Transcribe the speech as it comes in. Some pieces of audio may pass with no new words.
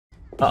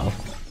Uh-oh.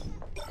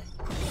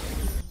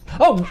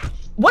 Oh!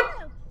 What?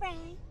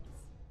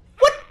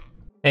 What?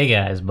 Hey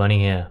guys, Bunny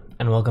here,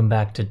 and welcome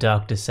back to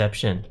Dark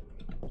Deception.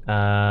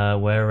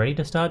 We're ready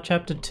to start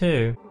chapter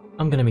 2.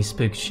 I'm gonna be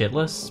spooked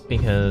shitless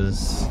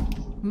because,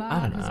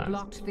 I don't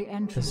know,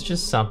 there's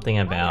just something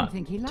about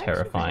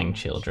terrifying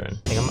children.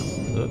 I think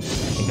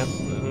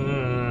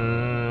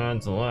I'm,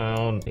 it's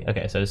loud.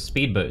 Okay, so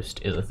speed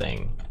boost is a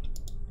thing.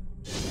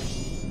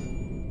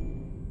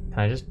 Can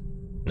I just,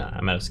 no,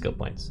 I'm out of skill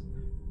points.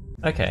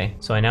 Okay,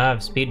 so I now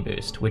have speed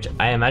boost, which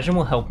I imagine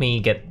will help me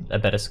get a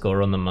better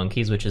score on the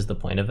monkeys, which is the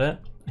point of it.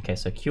 Okay,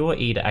 so Q or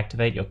E to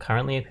activate your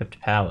currently equipped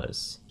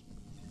powers.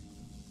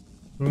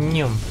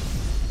 Nyum.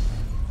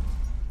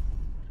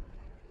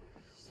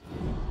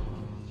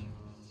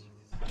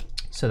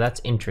 So that's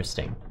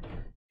interesting.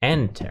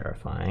 And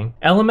terrifying.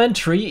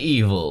 Elementary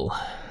evil.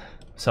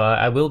 So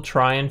I will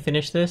try and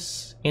finish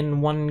this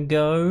in one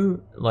go,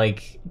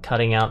 like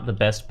cutting out the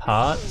best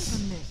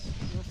parts.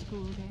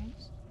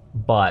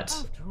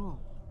 But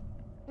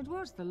it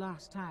was the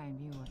last time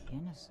you were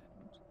innocent.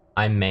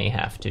 I may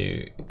have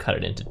to cut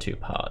it into 2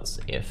 parts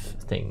if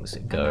things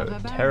go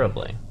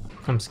terribly.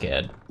 I'm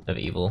scared of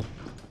evil.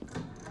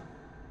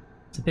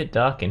 It's a bit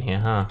dark in here,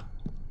 huh?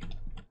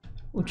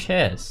 Ooh,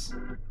 chairs.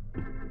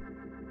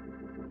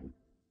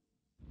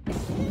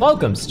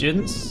 Welcome,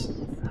 students.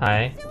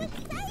 Hi.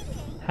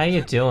 How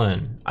you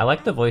doing? I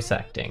like the voice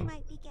acting.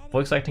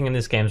 Voice acting in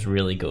this game's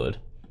really good.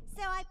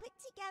 So I put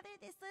together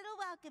this little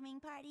welcoming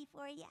party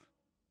for you.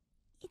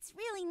 It's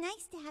really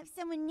nice to have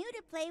someone new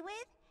to play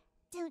with.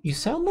 Don't you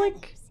sound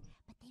like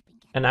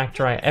an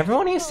actor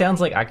everyone here sounds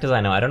like actors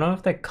I know. I don't know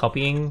if they're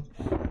copying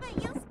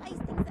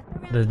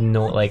the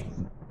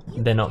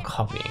they're not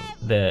copying.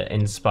 They're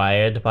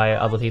inspired by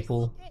other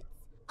people.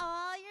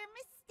 All your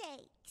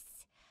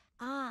mistakes.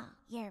 All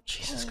your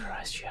Jesus pain.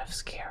 Christ, you have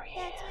scary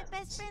hands. That's what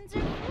best friends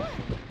are for.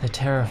 They're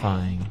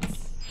terrifying.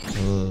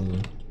 Ooh.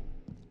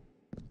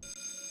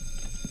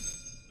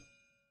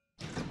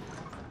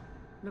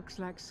 Looks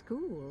like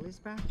school is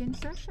back in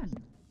session.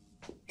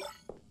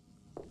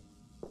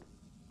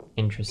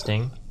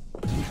 Interesting.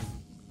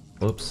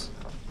 Oops.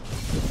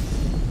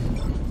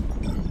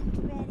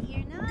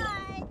 Ready or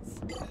not,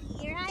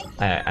 here I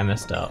go. I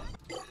messed up.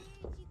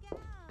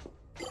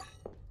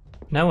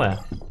 Nowhere.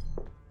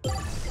 I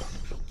can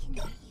hear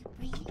you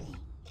breathing.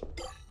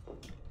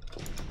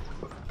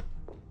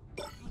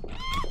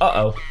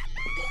 Uh-oh.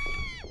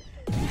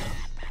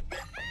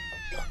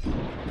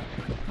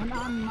 An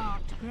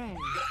unmarked grave.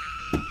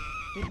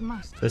 It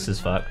must This be is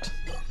fucked.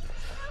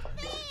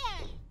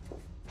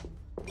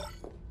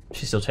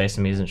 She's still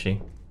chasing me, isn't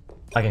she?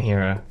 I can hear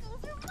her.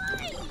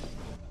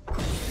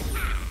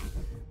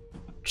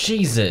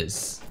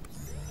 Jesus!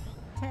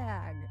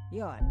 Tag,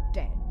 you're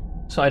dead.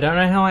 So I don't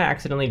know how I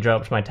accidentally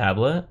dropped my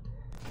tablet,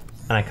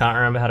 and I can't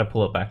remember how to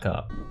pull it back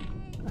up.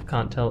 I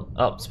can't tell.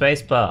 Oh,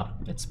 spacebar.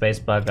 It's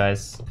spacebar,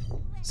 guys.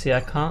 See,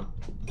 I can't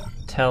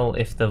tell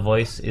if the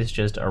voice is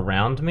just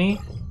around me,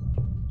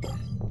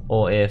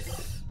 or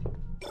if...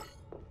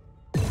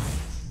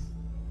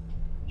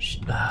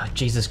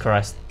 Jesus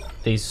Christ.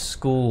 These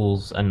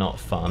schools are not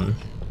fun.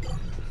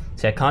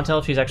 See, I can't tell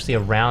if she's actually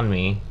around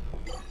me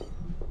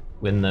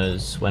when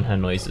her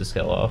noises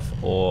go off,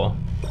 or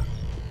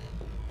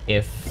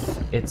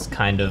if it's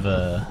kind of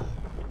a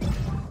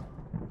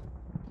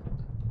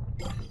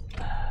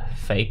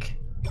fake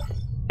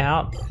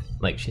out,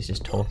 like she's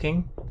just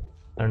talking.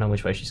 I don't know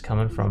which way she's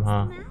coming from,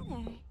 huh?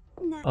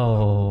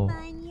 Oh,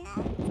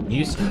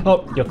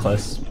 oh, you're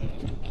close.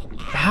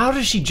 How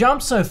does she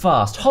jump so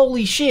fast?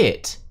 Holy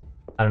shit!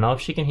 I don't know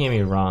if she can hear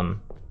me run,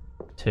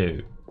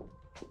 too.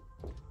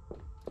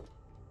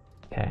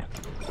 Okay.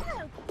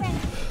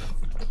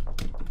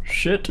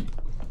 Shit.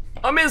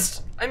 I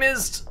missed! I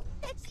missed!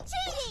 That's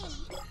cheating.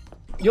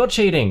 You're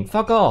cheating!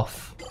 Fuck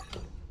off!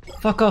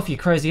 Fuck off, you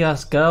crazy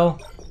ass girl!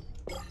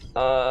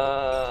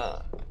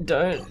 Don't.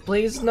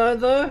 Please, no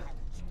though?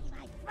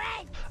 My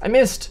friend. I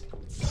missed!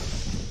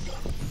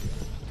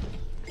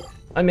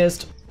 I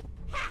missed.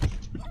 Hello,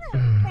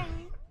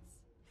 friends.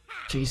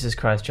 Jesus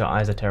Christ, your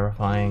eyes are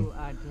terrifying. You are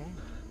dead.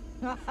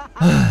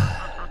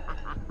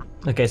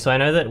 Okay, so I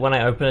know that when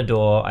I open a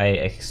door,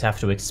 I have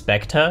to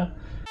expect her.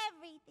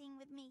 Everything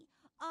with me.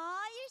 All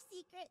your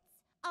secrets,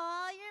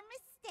 all your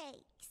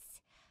mistakes,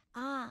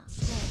 all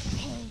your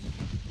pain.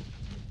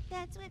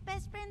 That's what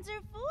best friends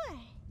are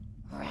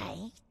for,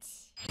 right?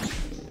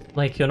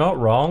 Like, you're not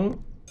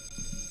wrong,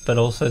 but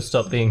also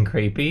stop being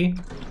creepy.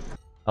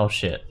 Oh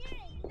shit.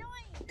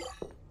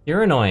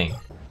 You're annoying. You're annoying.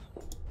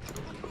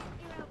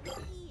 You're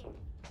over here.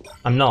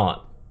 I'm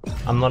not.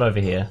 I'm not over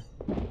here.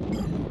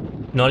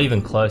 Not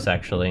even close,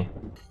 actually.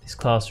 These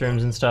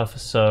classrooms and stuff are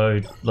so,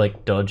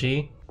 like,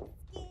 dodgy.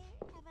 Scared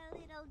of a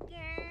little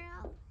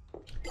girl?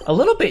 A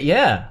little bit,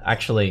 yeah,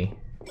 actually.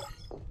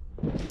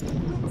 What's the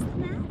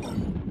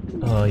matter?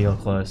 Oh, you're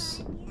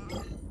close.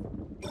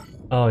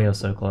 Oh, you're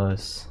so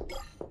close.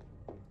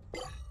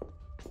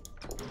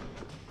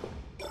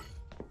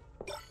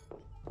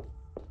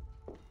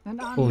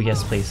 Oh,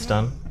 yes, please,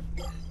 stun.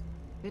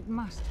 It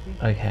must be.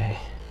 Okay.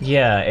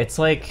 Yeah, it's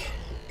like...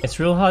 It's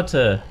real hard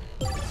to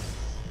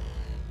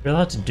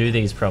do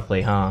these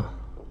properly, huh?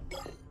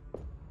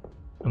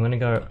 I'm gonna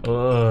go.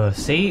 Oh,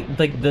 see,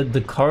 like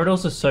the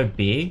corridors are so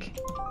big.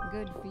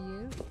 Good for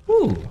you.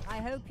 Ooh. I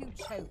hope you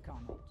choke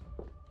on it.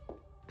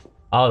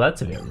 Oh,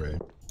 that's a bit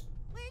rude.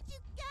 Where'd you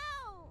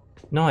go?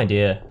 No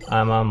idea.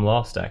 I'm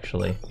lost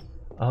actually.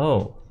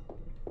 Oh.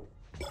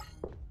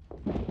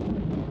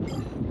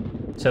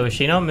 So is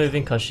she not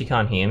moving because she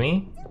can't hear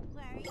me? Don't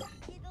worry,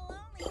 it'll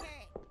only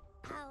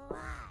hurt a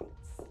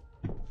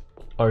lot.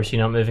 Or is she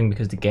not moving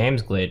because the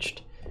game's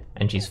glitched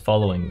and she's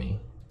following me?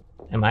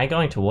 Am I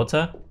going towards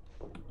her?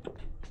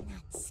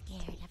 Not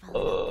scared of a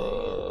little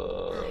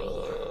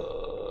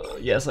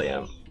Yes I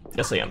am.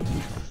 Yes I am.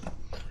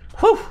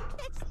 Whew!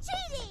 That's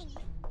cheating!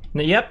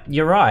 Yep,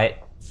 you're right.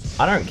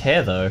 I don't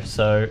care though,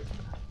 so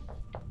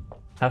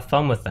have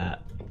fun with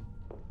that.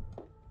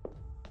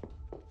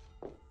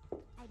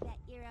 I bet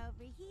you're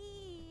over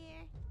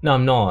here. No,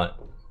 I'm not,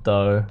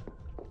 though.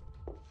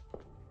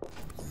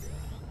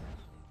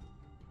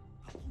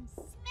 I can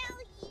smell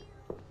you.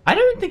 I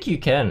don't think you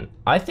can.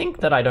 I think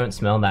that I don't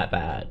smell that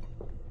bad.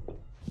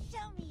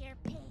 Show me your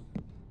pain.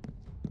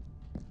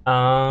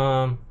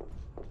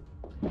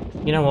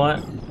 You know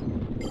what?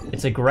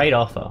 It's a great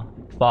offer,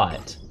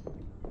 but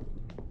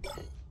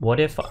what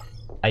if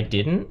I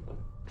didn't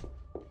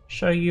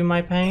show you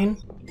my pain?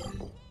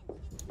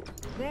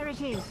 There it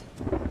is.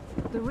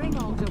 The ring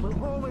altar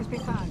will always be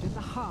found at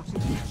the heart of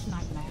each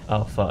nightmare.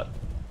 Oh, fuck.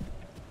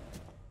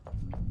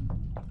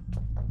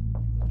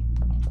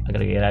 I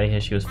gotta get out of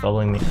here. She was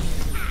following me.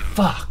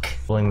 Fuck!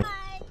 Following me.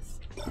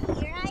 What?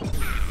 Here I come.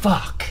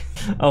 Fuck!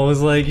 I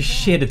was like,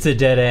 shit, it's a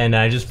dead end.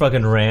 I just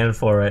fucking ran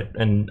for it,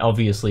 and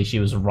obviously she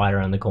was right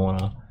around the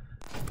corner.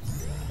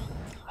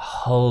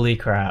 Holy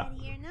crap.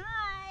 Ready or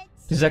not.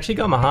 This has actually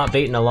got my heart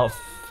beating a lot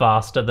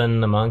faster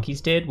than the monkeys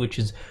did, which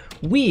is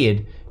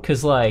weird,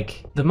 because,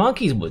 like, the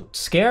monkeys were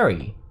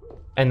scary,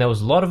 and there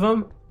was a lot of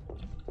them.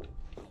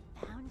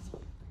 Found you.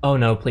 Oh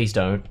no, please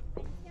don't.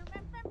 You're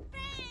my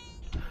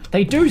friend.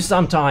 They do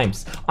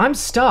sometimes! I'm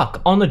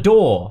stuck on the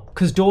door,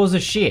 because doors are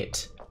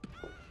shit.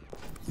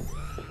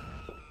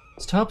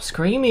 Stop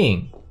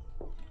screaming.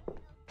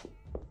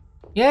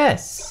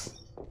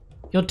 Yes!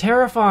 You're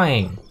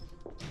terrifying,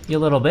 you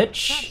little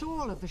bitch. That's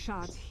all of the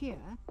shards here.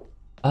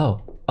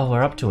 Oh,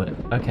 we're up to it.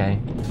 Okay.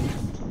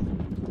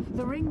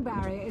 The ring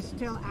barrier is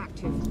still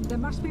active. There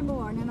must be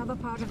more in another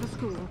part of the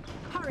school.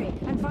 Hurry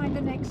and find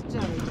the next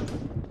zone.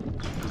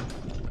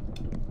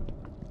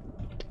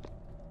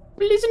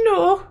 Please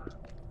no.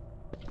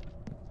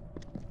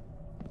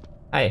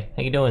 Hi,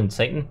 how you doing,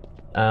 Satan?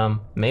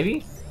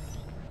 Maybe?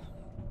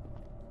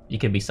 You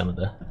could be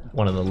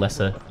one of the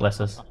lesser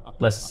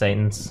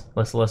Satans,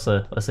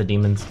 lesser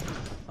demons.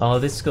 Oh,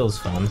 this school's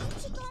fun. You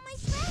should call my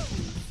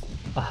friends.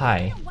 Oh, hi.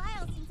 It's been a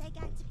while since I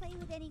got to play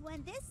with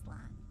anyone this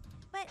long,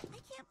 but I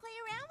can't play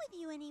around with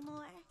you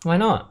anymore. Why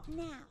not?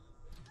 Now,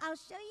 I'll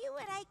show you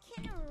what I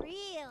can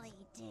really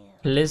do.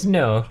 Please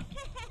no.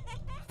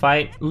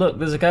 Fight. Look,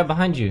 there's a guy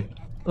behind you.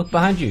 Look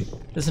behind you.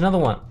 There's another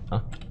one.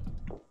 Oh.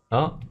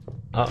 Oh.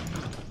 Oh.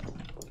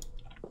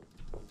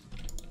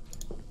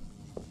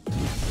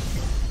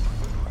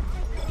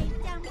 I'm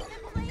done with the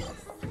place.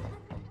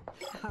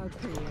 How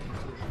creative.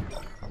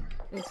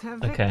 It's her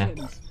Okay.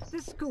 victims.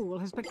 The school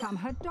has become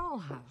her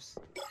dollhouse.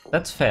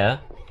 That's fair.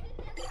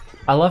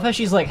 I love how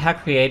she's like, how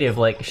creative,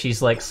 like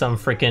she's like some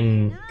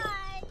freaking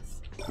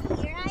Not.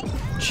 Here I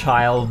come.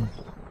 child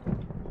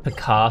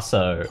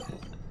Picasso,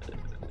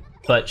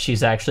 but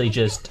she's actually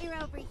just You're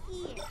over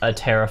here. a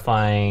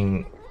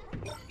terrifying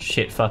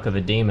shit fuck of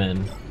a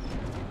demon.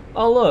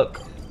 Oh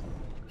look,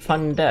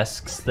 fun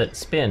desks that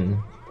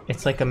spin.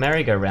 It's like a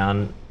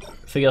merry-go-round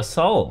for your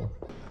soul.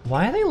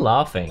 Why are they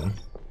laughing?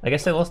 I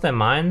guess they lost their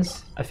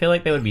minds? I feel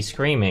like they would be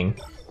screaming.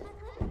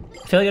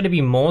 I feel like it'd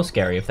be more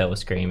scary if they were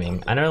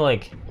screaming. I know,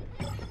 like,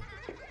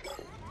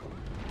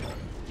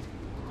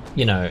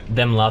 you know,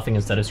 them laughing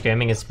instead of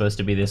screaming is supposed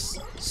to be this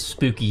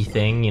spooky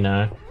thing, you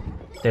know?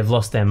 They've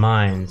lost their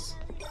minds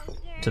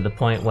to the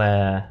point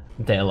where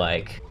they're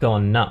like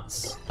gone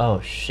nuts. Oh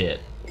shit.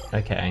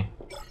 Okay.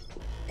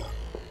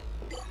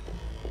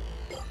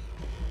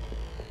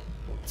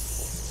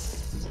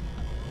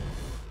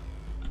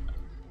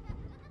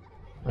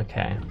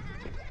 Okay.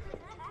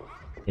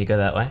 You go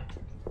that way?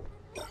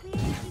 Where'd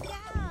you go?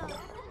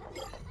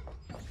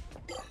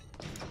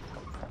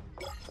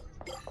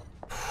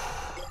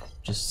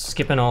 Just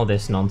skipping all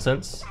this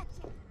nonsense.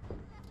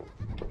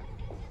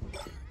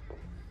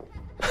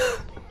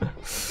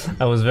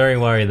 I was very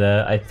worried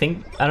there. I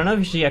don't know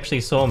if she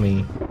actually saw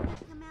me.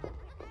 Come out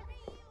wherever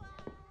you are.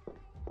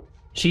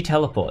 She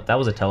teleport. That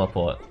was a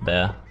teleport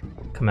there.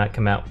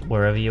 Come out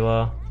wherever you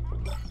are.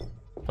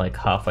 Like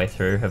halfway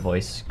through, her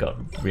voice got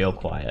real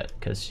quiet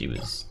because she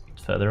was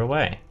further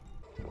away.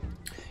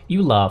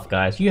 You laugh,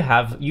 guys. You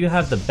have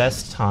the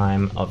best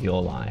time of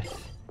your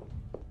life.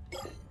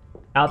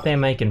 Out there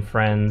making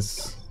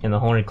friends in the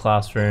haunted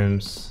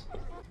classrooms.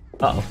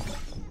 Uh-oh.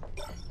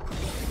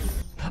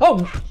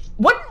 Oh!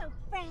 What? Hello,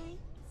 friends.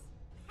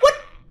 What?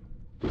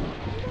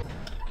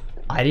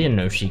 I didn't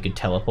know she could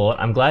teleport.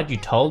 I'm glad you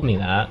told me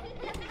that.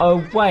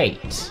 Oh,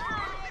 wait.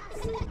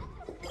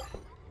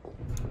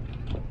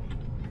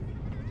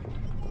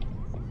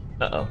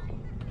 Uh-oh.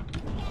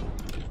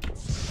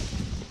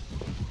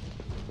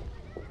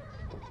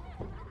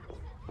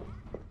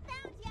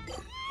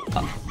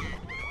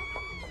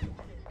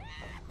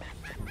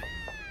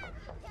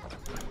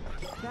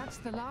 That's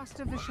the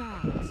last of the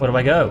shards. Where do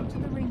I go? To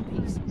the ring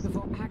piece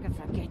before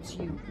Agatha gets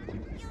you.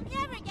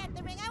 You'll never get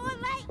the ring. I won't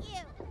let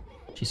you.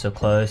 She's so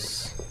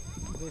close.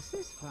 This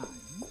is fun.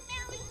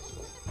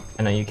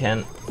 I know you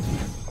can.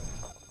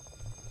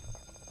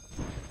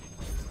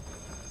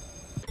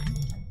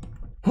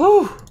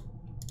 Woo!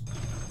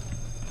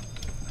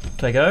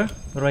 Do I go?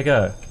 Where do I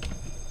go?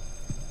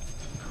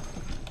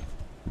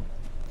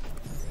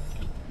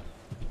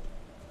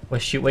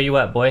 Where you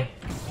at, boy?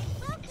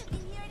 Welcome you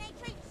here, and I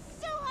tried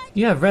so hard.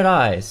 You have red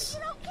eyes.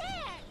 You don't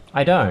care.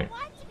 I don't. You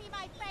want to be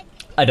my friend.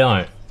 I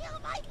don't. Steal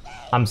my thing.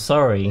 I'm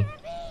sorry.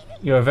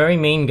 You're a very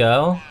mean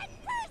girl,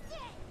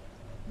 Person.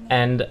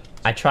 and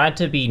I tried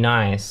to be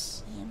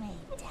nice You made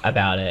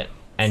about it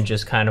and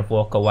just kind of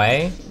walk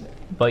away,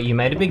 but you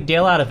made a big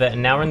deal out of it,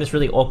 and now we're in this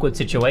really awkward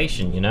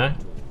situation, you know?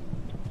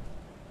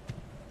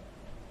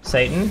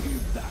 Satan?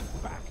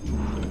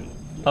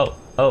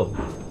 Oh,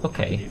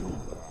 okay.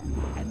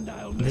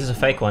 This is a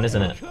fake one,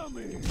 isn't it?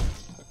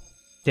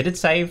 Did it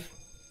save?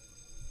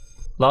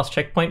 Last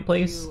checkpoint,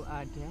 please? You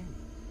are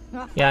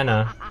dead. Yeah, I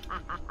know.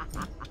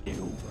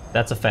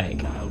 That's a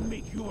fake.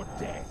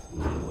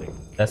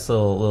 That's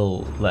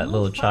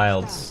little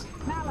child's.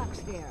 Malak's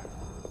here.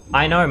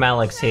 I know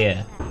Malik's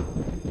here.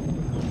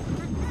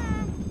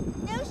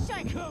 No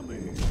shortcut.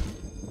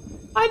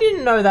 I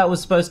didn't know that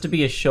was supposed to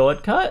be a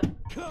shortcut.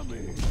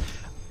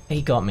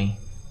 He got me.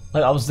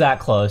 Like, I was that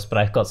close, but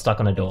I got stuck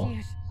on a door.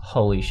 Idiot.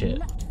 Holy shit.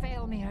 Not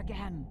fail me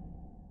again.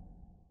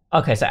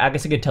 Okay, so I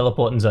guess I could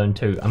teleport in zone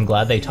 2. I'm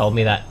glad they told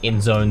me that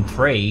in zone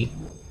 3.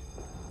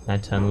 I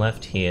turn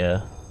left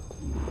here.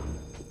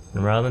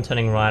 And rather than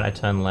turning right, I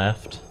turn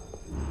left.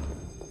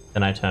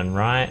 Then I turn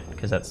right,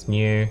 because that's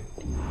new.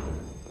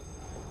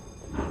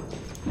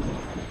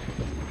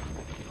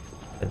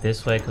 Go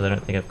this way, because I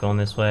don't think I've gone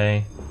this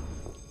way.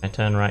 I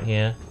turn right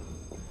here.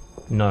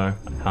 No,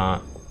 I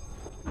can't.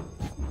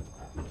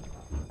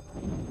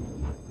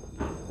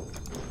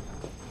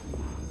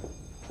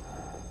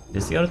 Is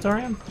this the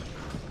auditorium?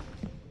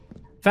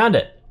 Found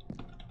it!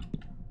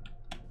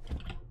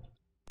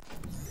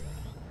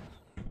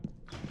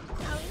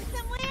 Going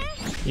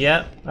somewhere?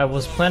 Yep, I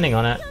was planning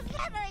on it. You'll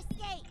never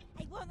escape.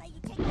 I won't let you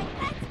take my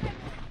friends from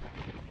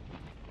me.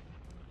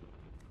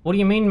 What do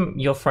you mean,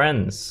 your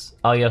friends?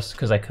 Oh yes,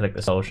 because I collect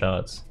the soul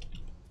shards.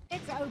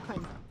 It's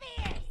open.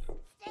 Fierce.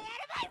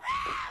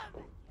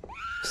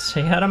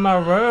 Stay Stay out out of my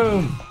room. of my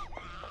room!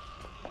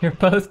 You're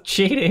both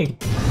cheating!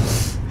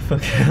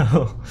 Fuck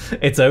hell.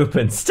 It's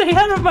open. Stay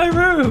out of my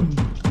room!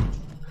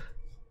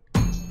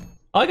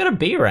 Oh, I got a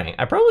B rank.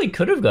 I probably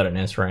could have got an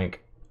S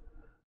rank.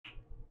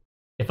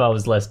 If I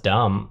was less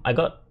dumb. I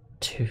got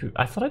 2.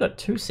 I thought I got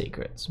 2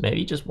 secrets.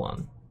 Maybe just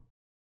 1.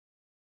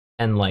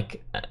 And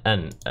like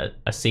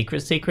a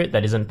secret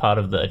that isn't part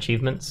of the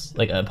achievements,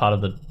 like a part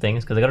of the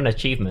things, because I got an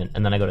achievement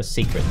and then I got a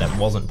secret that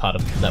wasn't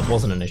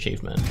an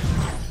achievement.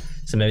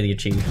 So maybe the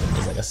achievement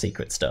is like a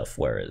secret stuff,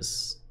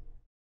 whereas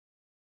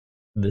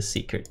the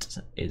secret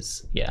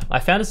is, yeah. I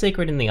found a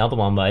secret in the other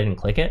one, but I didn't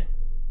click it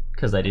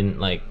because I didn't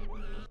like.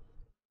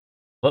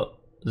 What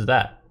was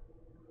that?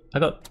 I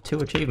got 2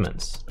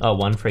 achievements. Oh,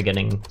 one for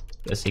getting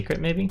a secret,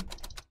 maybe?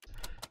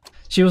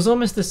 She was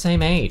almost the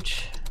same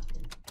age.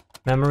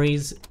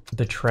 Memories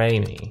betray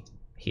me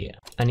here.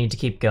 I need to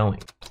keep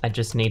going. I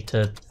just need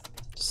to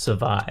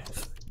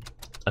survive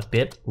a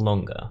bit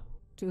longer.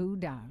 2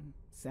 down,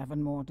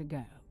 7 more to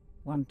go.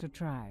 1 to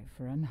try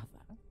for another.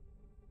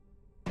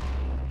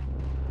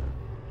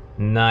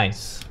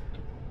 Nice.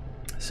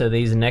 So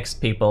these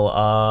next people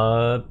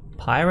are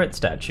pirate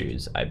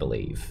statues, I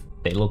believe.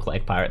 They look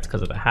like pirates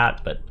because of the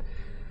hat, but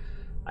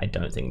I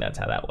don't think that's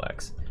how that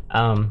works.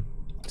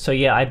 So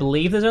yeah, I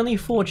believe there's only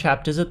 4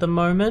 chapters at the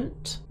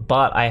moment,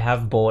 but I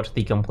have bought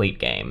the complete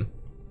game.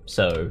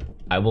 So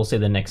I will see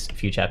the next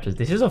few chapters.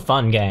 This is a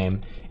fun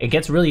game. It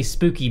gets really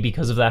spooky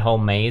because of that whole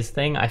maze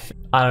thing. I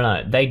don't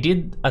know. They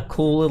did a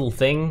cool little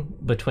thing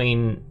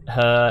between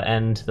her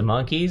and the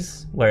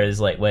monkeys, whereas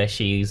like where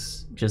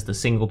she's just the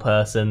single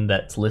person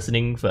that's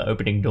listening for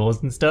opening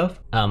doors and stuff,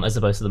 as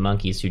opposed to the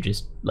monkeys who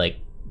just like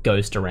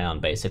ghost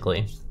around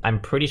basically. I'm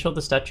pretty sure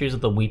the statues are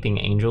the Weeping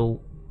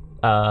Angel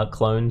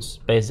clones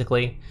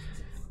basically.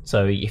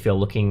 So if you're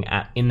looking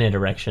in their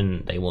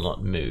direction, they will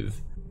not move.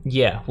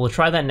 Yeah, we'll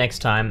try that next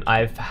time.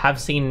 I have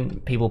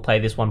seen people play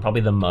this one probably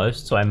the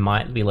most, so I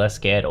might be less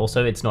scared.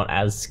 Also, it's not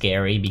as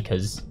scary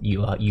because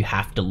you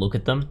have to look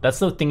at them. That's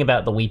the thing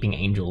about the Weeping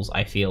Angels,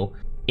 I feel.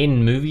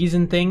 In movies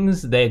and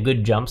things, they're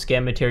good jump scare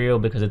material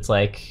because it's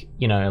like,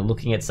 you know,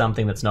 looking at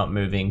something that's not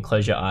moving,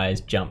 close your eyes,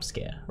 jump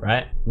scare,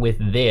 right? With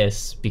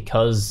this,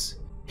 because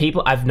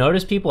I've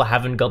noticed people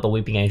haven't got the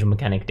Weeping Angel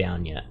mechanic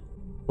down yet.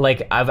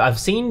 Like, I've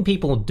seen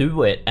people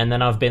do it, and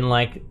then I've been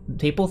like,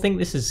 people think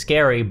this is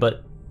scary,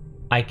 but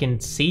I can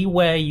see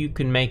where you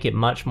can make it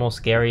much more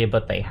scarier,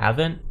 but they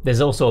haven't.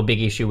 There's also a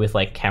big issue with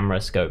like camera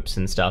scopes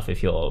and stuff.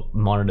 If your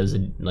monitors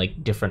are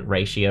like different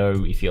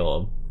ratio, if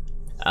you're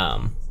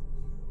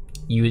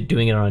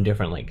doing it on a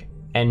different like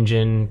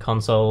engine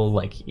console,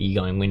 like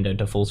you're going window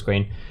to full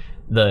screen,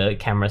 the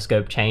camera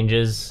scope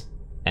changes,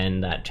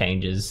 and that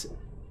changes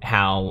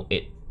how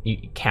it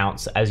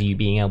counts as you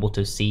being able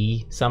to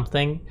see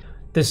something.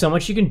 There's so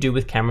much you can do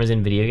with cameras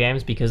in video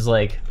games, because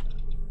like,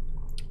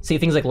 see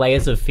things like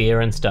Layers of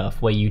Fear and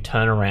stuff, where you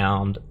turn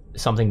around,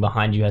 something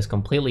behind you has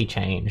completely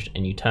changed,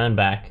 and you turn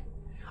back.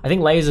 I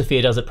think Layers of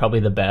Fear does it probably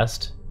the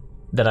best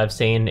that I've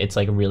seen. It's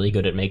like really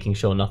good at making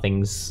sure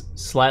nothing's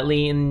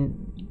slightly in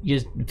your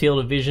field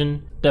of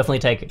vision. Definitely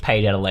take a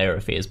page out of Layer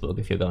of Fear's book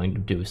if you're going to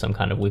do some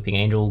kind of Weeping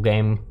Angel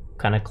game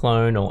kind of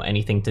clone, or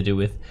anything to do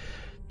with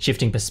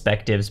shifting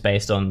perspectives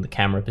based on the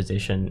camera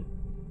position.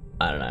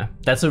 I don't know.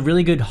 That's a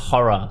really good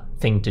horror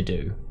thing to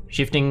do.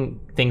 Shifting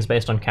things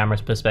based on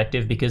camera's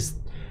perspective, because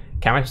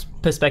camera's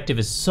perspective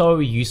is so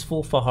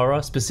useful for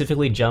horror,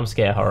 specifically jump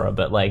scare horror,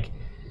 but like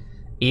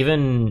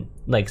even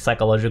like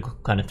psychological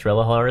kind of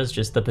thriller horrors,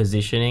 just the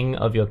positioning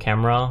of your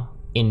camera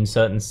in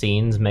certain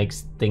scenes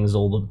makes things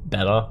all the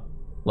better.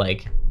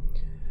 Like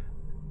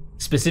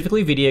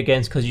specifically video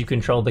games, because you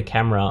control the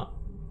camera,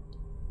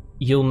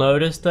 you'll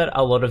notice that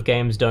a lot of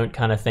games don't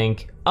kind of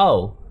think,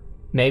 oh,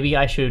 maybe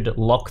I should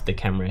lock the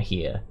camera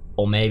here,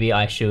 or maybe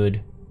I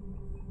should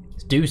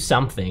do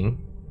something,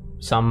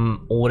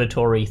 some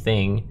auditory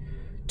thing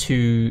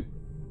to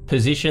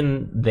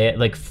position their,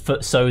 like,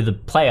 so the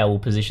player will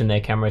position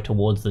their camera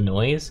towards the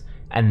noise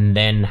and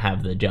then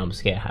have the jump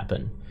scare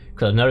happen.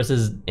 Because I've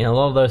noticed in a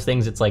lot of those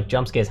things, it's like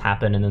jump scares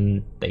happen and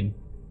then they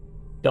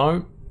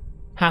don't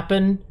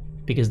happen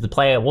because the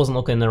player wasn't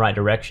looking in the right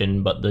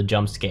direction, but the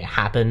jump scare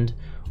happened.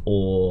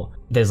 Or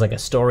there's like a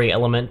story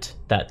element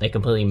that they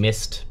completely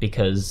missed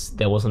because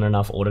there wasn't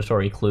enough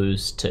auditory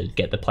clues to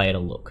get the player to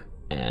look.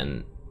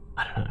 And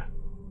I don't know.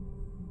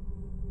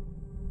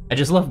 I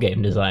just love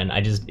game design.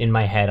 In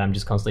my head, I'm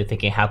just constantly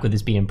thinking, how could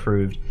this be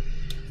improved?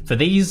 For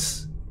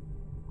these,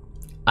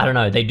 I don't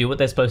know, they do what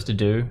they're supposed to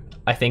do.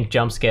 I think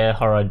jump scare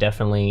horror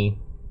definitely,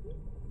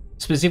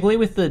 specifically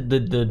with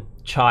the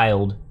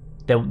child,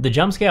 the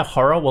jump scare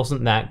horror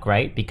wasn't that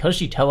great because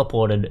she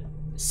teleported.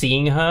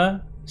 Seeing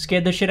her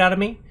scared the shit out of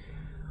me,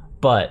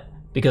 but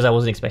because I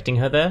wasn't expecting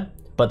her there.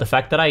 But the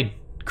fact that I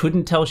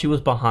couldn't tell she was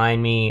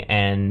behind me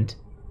and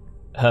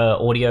her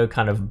audio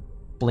kind of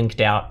blinked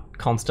out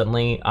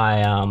constantly,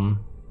 I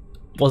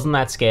wasn't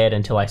that scared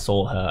until I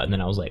saw her, and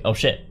then I was like, oh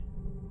shit.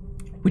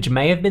 Which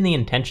may have been the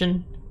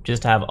intention,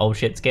 just to have oh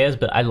shit scares,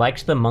 but I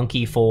liked the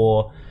monkey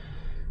for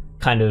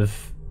kind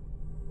of,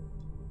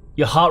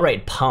 your heart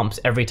rate pumps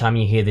every time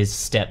you hear these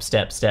step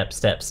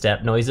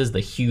noises, the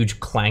huge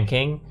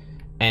clanking.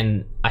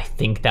 And I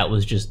think that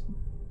was just,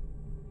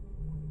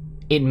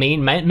 it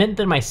meant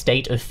that my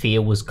state of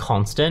fear was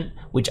constant,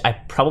 which I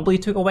probably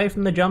took away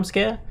from the jump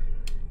scare.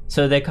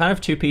 So they're kind of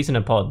two peas in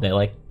a pod. They're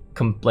like,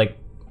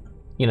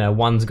 you know,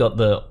 one's got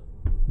the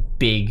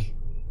big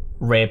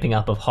ramping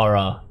up of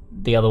horror,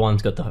 the other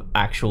one's got the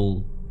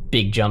actual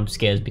big jump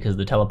scares because of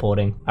the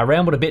teleporting. I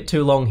rambled a bit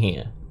too long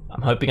here.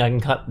 I'm hoping I can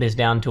cut this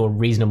down to a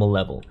reasonable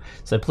level.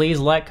 So please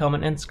like,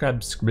 comment, and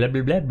subscribe.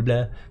 Blah, blah, blah,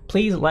 blah.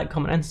 Please like,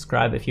 comment, and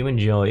subscribe if you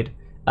enjoyed.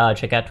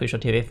 Check out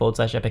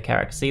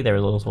twitch.tv/EpicCharacterC. There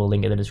is also a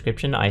link in the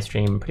description. I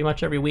stream pretty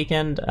much every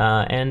weekend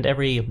and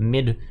every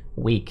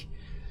mid-week.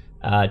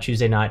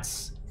 Tuesday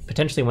nights,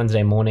 potentially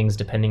Wednesday mornings,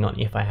 depending on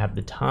if I have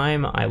the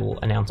time. I will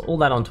announce all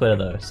that on Twitter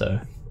though, so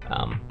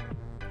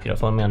if you don't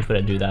follow me on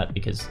Twitter, do that,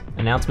 because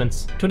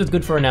announcements, Twitter's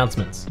good for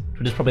announcements.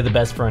 Twitter's probably the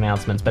best for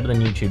announcements, better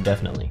than YouTube,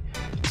 definitely.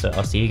 So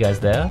I'll see you guys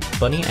there.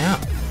 Bunny out.